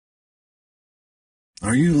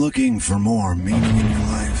Are you looking for more meaning in your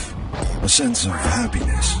life? A sense of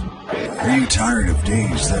happiness? Are you tired of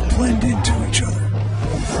days that blend into each other?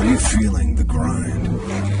 Are you feeling the grind?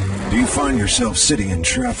 Do you find yourself sitting in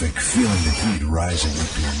traffic feeling the heat rising up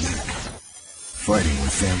your neck? Fighting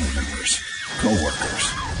with family members, co-workers,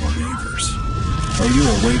 or neighbors? Are you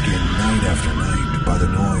awakened night after night by the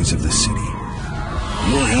noise of the city?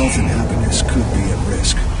 Your health and happiness could be at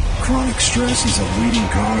risk. Chronic stress is a leading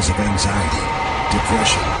cause of anxiety,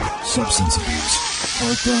 depression, substance abuse,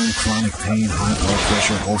 heartburn, chronic pain, high blood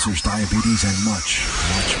pressure, ulcers, diabetes, and much,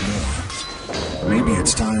 much more. Maybe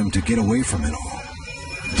it's time to get away from it all.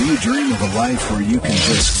 Do you dream of a life where you can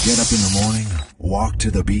just get up in the morning, walk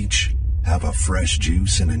to the beach, have a fresh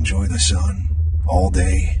juice, and enjoy the sun all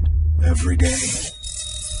day, every day?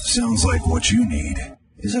 Sounds like what you need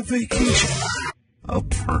is a vacation. A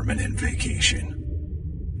permanent vacation.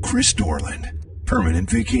 Chris Dorland, Permanent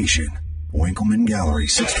Vacation. Winkleman Gallery,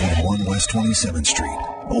 621 West 27th Street.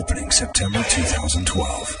 Opening September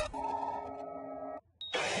 2012.